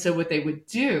 And so what they would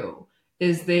do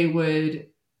is they would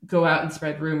go out and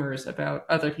spread rumors about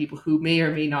other people who may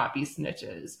or may not be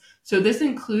snitches. So this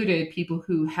included people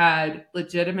who had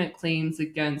legitimate claims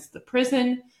against the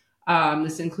prison.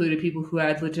 This included people who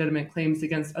had legitimate claims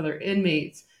against other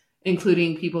inmates,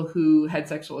 including people who had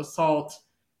sexual assault,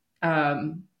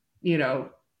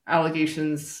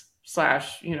 allegations /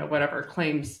 whatever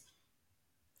claims.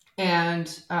 And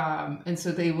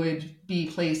so they would be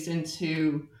placed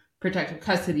into protective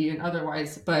custody and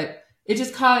otherwise, but it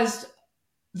just caused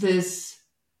this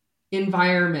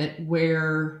environment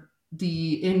where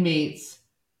the inmates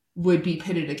would be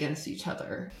pitted against each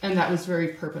other. And that was very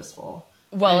purposeful.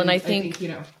 Well, and I think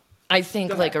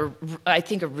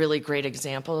a really great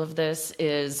example of this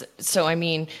is,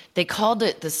 they called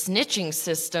it the snitching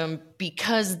system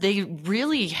because they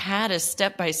really had a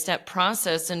step-by-step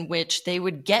process in which they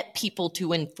would get people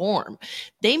to inform.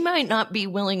 They might not be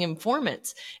willing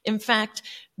informants. In fact,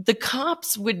 the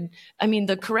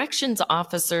corrections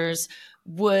officers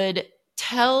would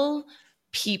tell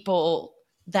people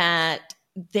that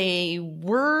they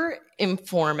were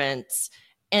informants,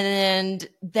 and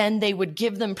then they would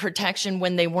give them protection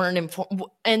when they weren't informed.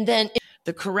 And then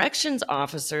the corrections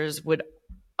officers would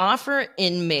offer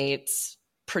inmates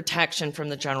protection from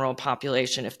the general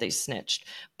population if they snitched.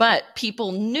 But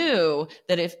people knew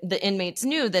that if the inmates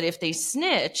knew that if they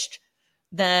snitched,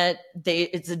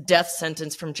 it's a death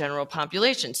sentence from general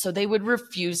population. So they would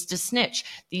refuse to snitch.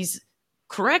 These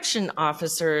correction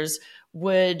officers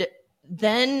would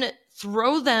then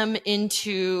throw them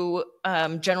into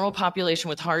general population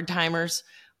with hard timers,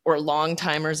 or long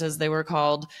timers as they were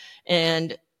called,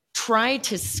 and try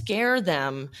to scare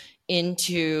them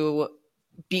into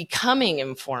becoming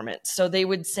informants. So they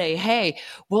would say, hey,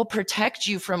 we'll protect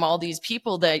you from all these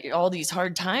people that all these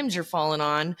hard times you're falling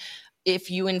on.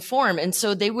 if you inform. And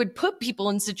so they would put people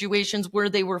in situations where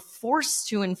they were forced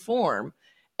to inform,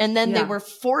 and then they were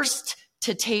forced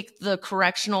to take the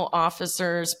correctional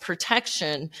officer's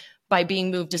protection by being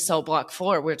moved to cell block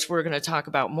 4, which we're going to talk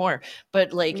about more.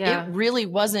 But like, it really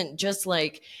wasn't just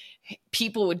like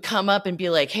people would come up and be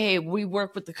like, hey, we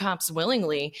work with the cops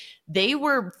willingly. They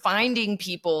were finding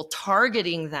people,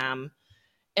 targeting them,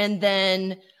 and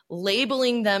then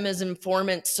labeling them as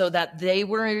informants so that they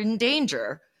were in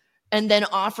danger, and then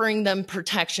offering them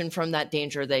protection from that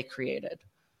danger they created.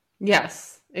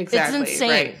 Yes, exactly. It's insane.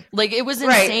 Right. Like, it was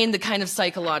insane, the kind of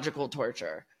psychological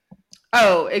torture.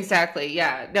 Oh, exactly.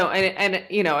 Yeah. No, and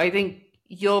you know, I think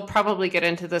you'll probably get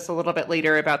into this a little bit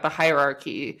later about the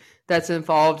hierarchy that's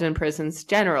involved in prisons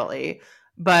generally.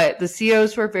 But the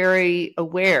COs were very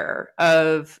aware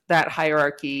of that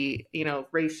hierarchy, you know,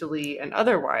 racially and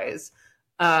otherwise.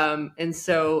 And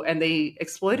they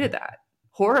exploited that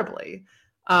horribly.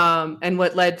 And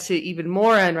what led to even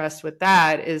more unrest with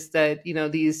that is that, you know,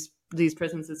 these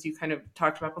prisons, as you kind of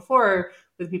talked about before,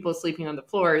 with people sleeping on the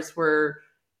floors, were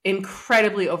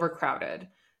incredibly overcrowded.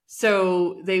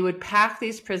 So they would pack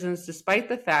these prisons despite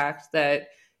the fact that,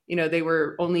 you know, they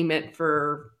were only meant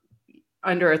for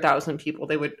under 1,000 people.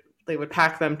 They would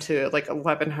pack them to like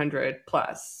 1,100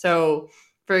 plus. So,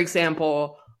 for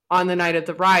example, on the night of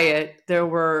the riot, there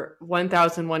were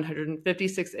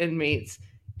 1,156 inmates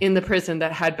in the prison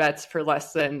that had beds for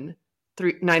less than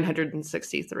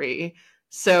 963.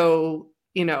 So,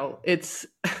 you know, it's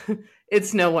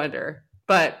it's no wonder.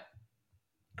 But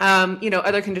you know,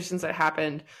 other conditions that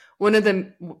happened. One of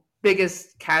the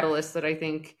biggest catalysts that I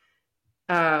think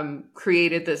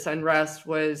created this unrest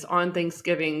was on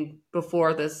Thanksgiving,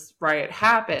 before this riot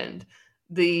happened.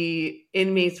 The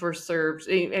inmates were served,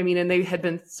 I mean, and they had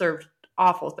been served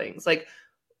awful things. Like,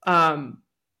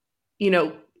 you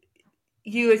know,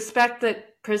 you expect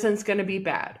that prison's going to be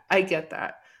bad. I get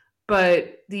that.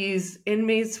 But these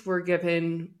inmates were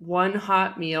given one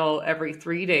hot meal every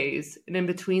 3 days. And in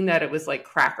between that, it was like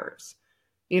crackers,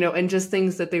 you know, and just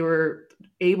things that they were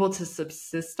able to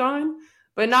subsist on,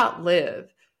 but not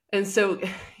live. And so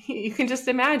you can just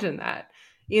imagine that,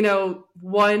 you know,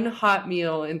 one hot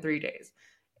meal in 3 days.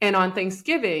 And on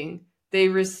Thanksgiving, they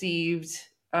received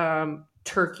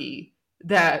turkey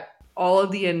that all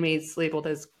of the inmates labeled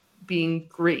as being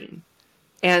green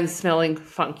and smelling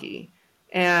funky.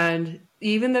 And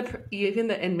even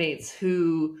the inmates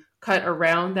who cut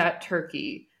around that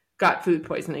turkey got food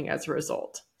poisoning as a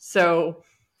result. So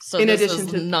in addition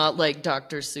to not like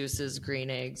Dr. Seuss's green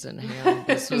eggs and ham,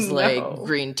 this was like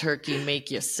green turkey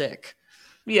make you sick.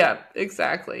 Yeah,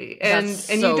 exactly. And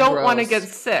you don't want to get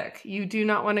sick. You do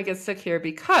not want to get sick here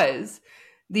because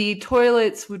the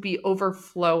toilets would be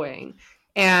overflowing.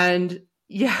 And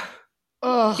yeah.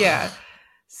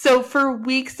 So for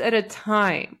weeks at a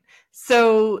time.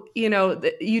 So, you know,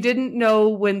 you didn't know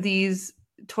when these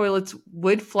toilets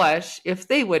would flush, if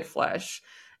they would flush.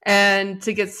 And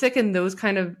to get sick in those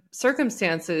kind of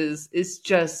circumstances is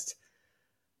just,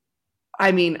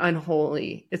 I mean,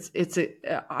 unholy.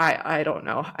 I don't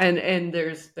know. And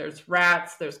there's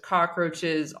rats, there's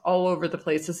cockroaches all over the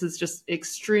place. This is just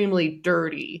extremely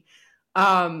dirty.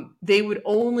 They would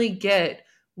only get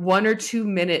 1 or 2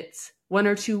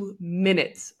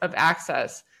 minutes of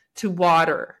access to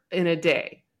water in a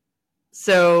day.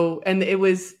 So, and it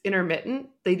was intermittent.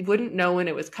 They wouldn't know when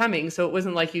it was coming. So it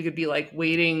wasn't like you could be like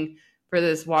waiting for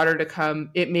this water to come.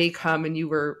 It may come and you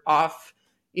were off,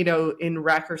 you know, in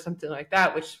rec or something like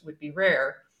that, which would be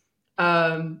rare.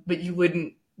 But you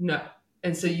wouldn't know.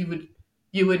 And so you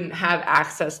wouldn't have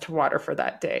access to water for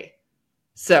that day.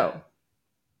 So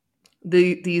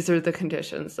these are the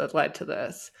conditions that led to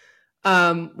this.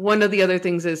 One of the other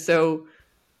things is, so,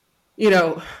 you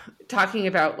know, talking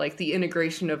about like the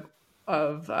integration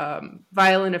of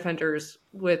violent offenders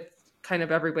with kind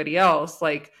of everybody else,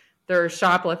 like there are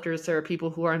shoplifters, there are people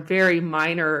who are on very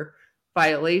minor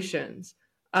violations.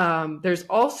 There's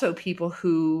also people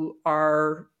who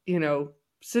are, you know,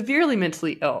 severely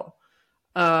mentally ill,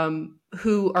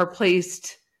 who are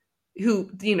placed, who,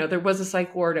 you know, there was a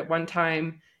psych ward at one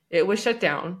time, it was shut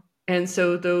down. And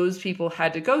so those people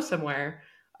had to go somewhere.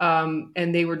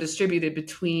 And they were distributed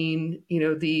between, you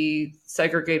know, the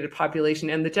segregated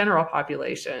population and the general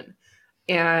population.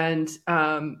 And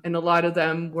a lot of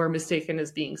them were mistaken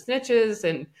as being snitches,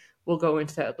 and we'll go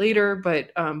into that later.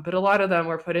 But a lot of them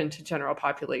were put into general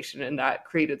population, and that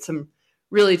created some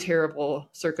really terrible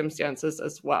circumstances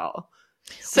as well.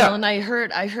 So, well, and I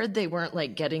heard they weren't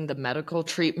like getting the medical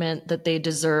treatment that they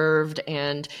deserved.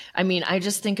 And I mean, I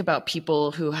just think about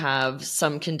people who have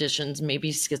some conditions,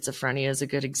 maybe schizophrenia is a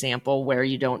good example, where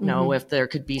you don't know if there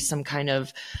could be some kind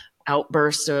of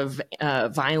outburst of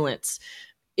violence,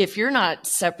 if you're not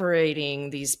separating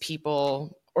these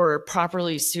people or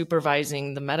properly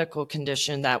supervising the medical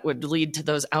condition that would lead to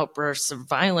those outbursts of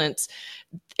violence,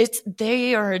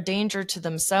 they are a danger to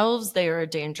themselves. They are a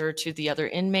danger to the other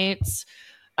inmates.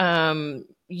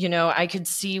 I could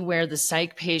see where the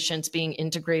psych patients being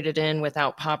integrated in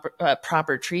without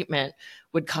proper treatment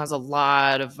would cause a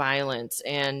lot of violence.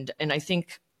 And I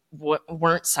think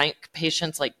weren't psych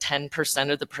patients like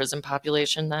 10% of the prison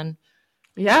population then?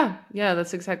 Yeah,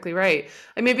 that's exactly right.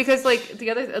 I mean, because like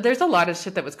there's a lot of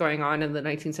shit that was going on in the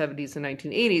 1970s and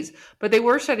 1980s, but they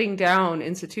were shutting down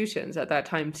institutions at that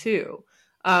time too,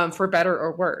 for better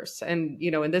or worse. And,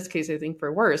 in this case, I think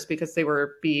for worse because they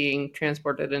were being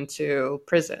transported into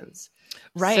prisons.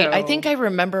 Right. I think I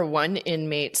remember one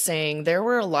inmate saying there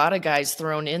were a lot of guys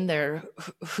thrown in there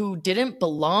who didn't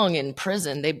belong in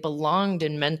prison. They belonged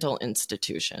in mental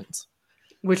institutions.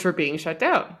 Which were being shut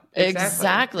down.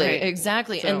 Exactly. Right.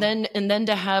 So. And then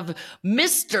to have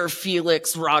Mr.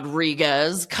 Felix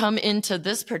Rodriguez come into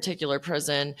this particular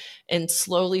prison and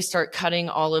slowly start cutting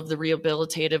all of the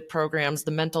rehabilitative programs, the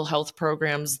mental health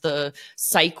programs, the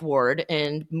psych ward,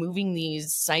 and moving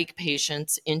these psych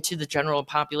patients into the general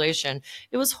population.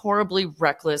 It was horribly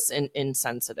reckless and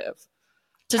insensitive.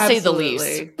 To say the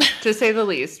least. To say the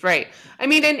least, right. I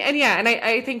mean, and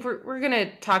I think we're going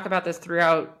to talk about this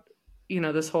throughout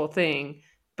this whole thing,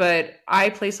 but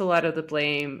I place a lot of the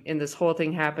blame in this whole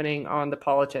thing happening on the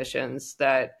politicians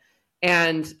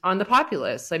and on the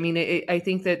populace. I mean, I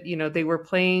think that, they were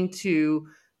playing to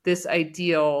this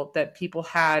ideal that people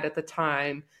had at the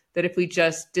time, that if we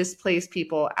just displace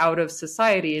people out of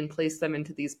society and place them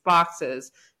into these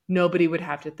boxes, nobody would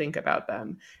have to think about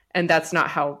them. And that's not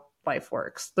how life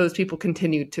works. Those people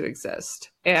continued to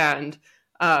exist. And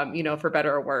for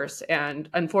better or worse. And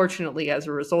unfortunately, as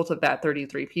a result of that,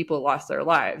 33 people lost their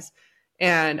lives.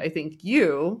 And I think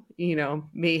you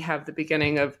may have the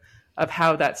beginning of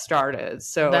how that started.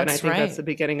 So, and I think that's the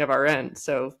beginning of our end.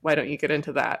 So why don't you get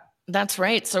into that? That's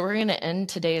right. So we're going to end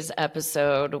today's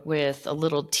episode with a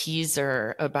little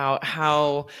teaser about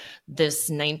how this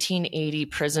 1980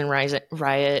 prison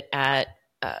riot at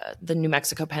the New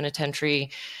Mexico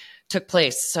Penitentiary took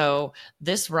place. So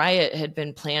this riot had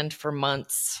been planned for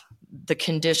months. The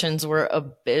conditions were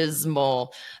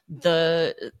abysmal.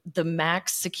 The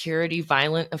max security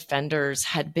violent offenders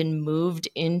had been moved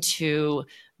into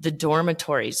the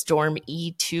dormitories, dorm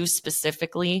E2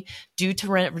 specifically, due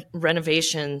to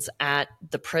renovations at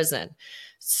the prison.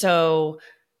 So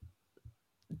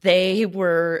they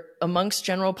were amongst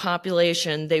general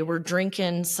population. They were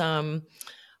drinking some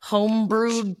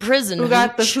homebrewed prison Who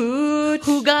got the hooch?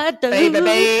 Who got the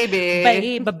baby?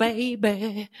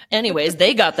 Anyways,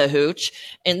 they got the hooch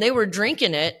and they were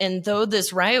drinking it. And though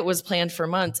this riot was planned for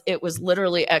months, it was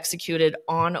literally executed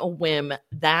on a whim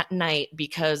that night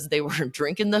because they were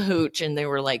drinking the hooch and they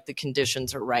were like, the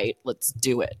conditions are right. Let's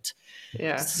do it.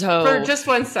 Yeah. So for just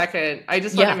 1 second, I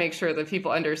just want to make sure that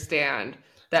people understand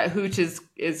that hooch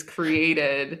is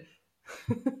created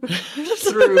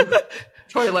through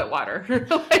toilet water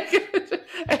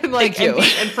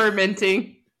and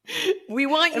fermenting. We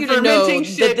want you to know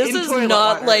that this is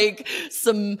not like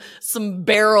some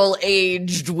barrel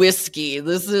aged whiskey.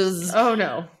 This is oh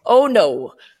no.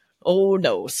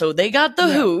 So they got the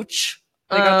hooch.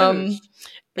 They got the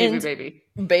hooch.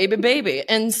 Baby.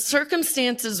 And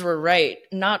circumstances were right.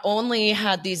 Not only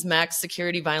had these max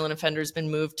security violent offenders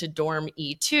been moved to dorm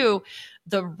E2,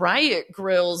 the riot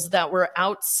grills that were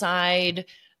outside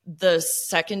the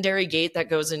secondary gate that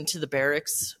goes into the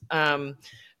barracks, the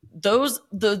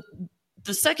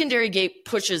secondary gate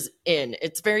pushes in.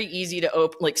 It's very easy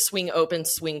to swing open,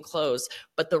 swing close.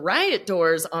 But the riot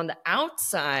doors on the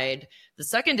outside, the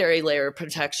secondary layer of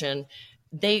protection,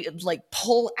 they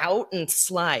pull out and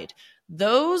slide.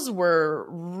 Those were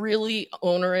really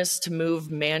onerous to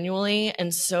move manually.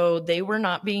 And so they were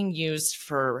not being used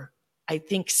for, I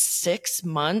think, 6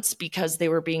 months because they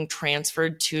were being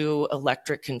transferred to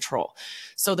electric control.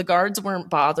 So the guards weren't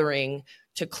bothering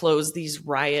to close these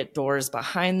riot doors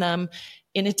behind them.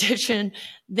 In addition,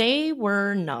 they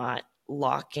were not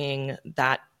locking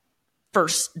that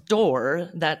first door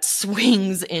that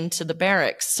swings into the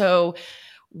barracks. So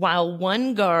while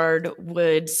one guard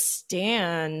would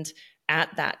stand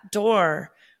at that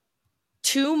door,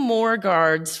 2 more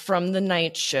guards from the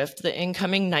night shift, the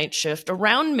incoming night shift,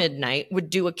 around midnight would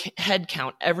do a head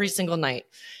count every single night.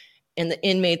 And the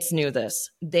inmates knew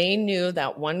this. They knew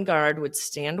that one guard would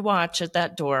stand watch at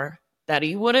that door, that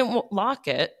he wouldn't lock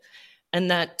it,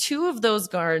 and that 2 of those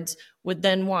guards would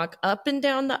then walk up and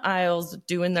down the aisles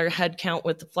doing their head count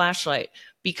with the flashlight,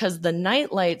 because the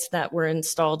night lights that were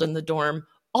installed in the dorm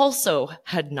also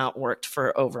had not worked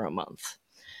for over a month.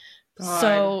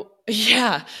 God.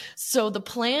 So the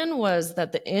plan was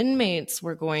that the inmates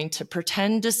were going to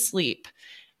pretend to sleep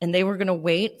and they were going to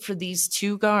wait for these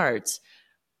 2 guards.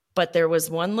 But there was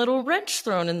one little wrench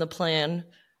thrown in the plan.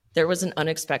 There was an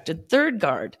unexpected 3rd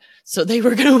guard. So they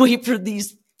were going to wait for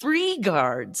these 3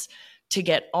 guards to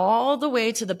get all the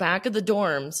way to the back of the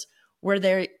dorms, where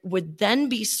they would then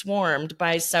be swarmed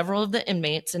by several of the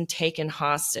inmates and taken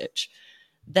hostage.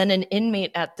 Then an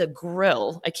inmate at the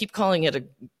grill, I keep calling it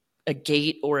a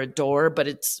gate or a door, but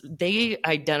they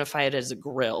identify it as a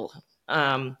grill.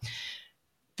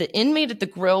 The inmate at the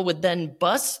grill would then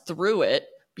bust through it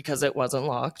because it wasn't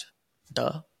locked,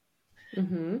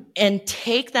 and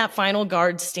take that final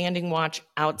guard standing watch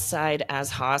outside as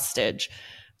hostage.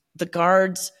 The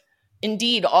guards,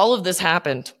 indeed, all of this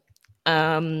happened.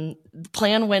 The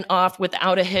plan went off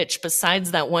without a hitch.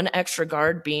 Besides that one extra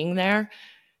guard being there,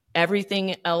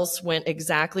 everything else went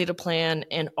exactly to plan,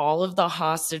 and all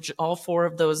 4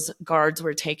 of those guards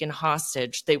were taken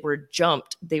hostage. They were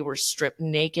jumped, they were stripped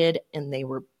naked, and they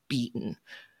were beaten.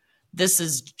 This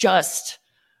is just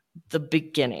the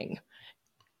beginning.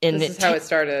 And this is how it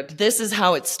started. This is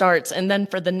how it starts. And then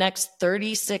for the next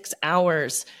 36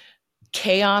 hours,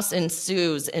 chaos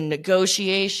ensues and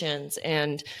negotiations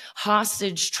and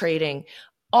hostage trading.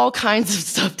 All kinds of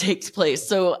stuff takes place.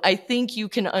 So I think you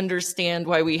can understand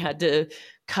why we had to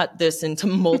cut this into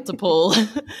multiple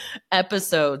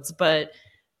episodes. But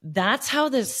that's how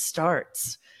this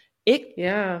starts.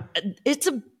 It's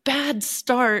a bad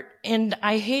start. And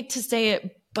I hate to say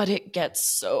it, but it gets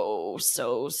so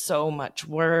much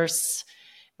worse.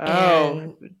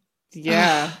 Oh,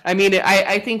 yeah. I mean,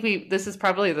 I think this is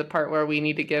probably the part where we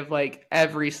need to give like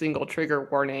every single trigger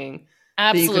warning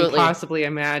that you can possibly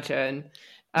imagine.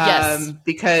 Yes.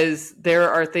 Because there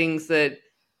are things that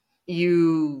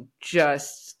you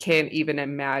just can't even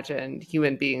imagine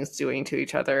human beings doing to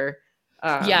each other.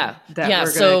 That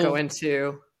we're going to go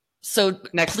into. So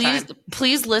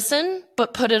please listen,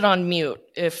 but put it on mute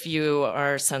if you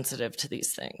are sensitive to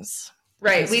these things.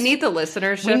 Right. We need the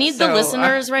listenership. We need the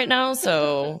listeners right now.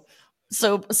 So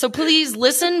please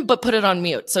listen, but put it on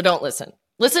mute. So don't listen.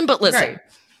 Listen, but listen.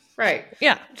 Right.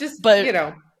 Yeah. Just,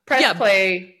 press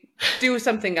play, do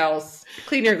something else,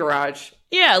 clean your garage.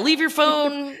 Yeah. Leave your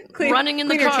phone running in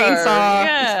the car. Clean your chainsaw.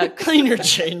 Yeah. Clean your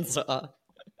chainsaw.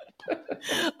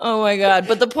 Oh my God.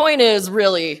 But the point is,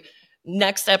 really,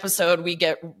 next episode, we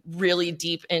get really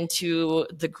deep into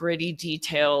the gritty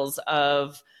details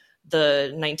of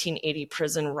the 1980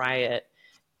 prison riot.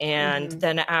 And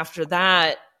then after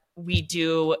that, we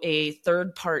do a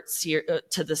 3rd part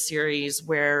to the series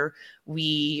where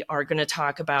we are going to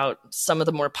talk about some of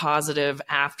the more positive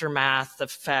aftermath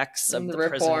effects of the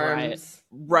prison riot.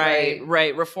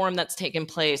 Right. Reform that's taken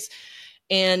place.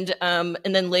 And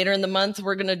then later in the month,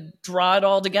 we're going to draw it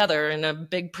all together in a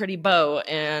big, pretty bow.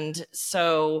 And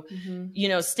so,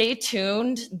 stay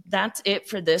tuned. That's it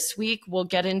for this week. We'll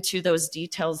get into those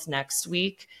details next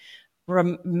week.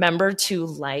 Remember to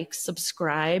like,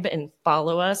 subscribe, and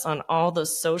follow us on all the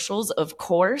socials, of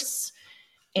course.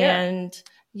 And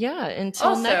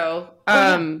until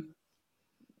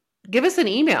give us an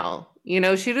email.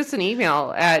 Shoot us an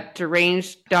email at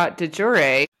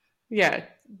deranged.dejure. Yeah.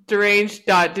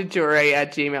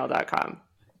 deranged.dejure@gmail.com.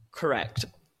 Correct.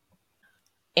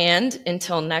 And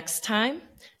until next time,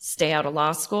 stay out of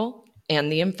law school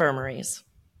and the infirmaries.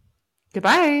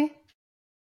 Goodbye.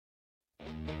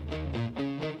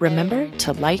 Remember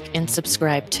to like and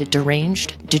subscribe to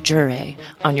Deranged de Jure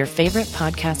on your favorite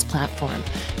podcast platform,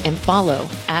 and follow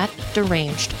at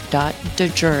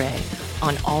deranged.dejure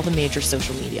on all the major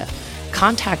social media.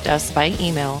 Contact us by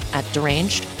email at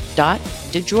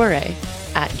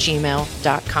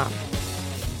deranged.dejure@gmail.com.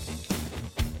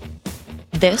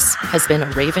 This has been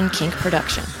a Raven Kink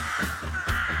production.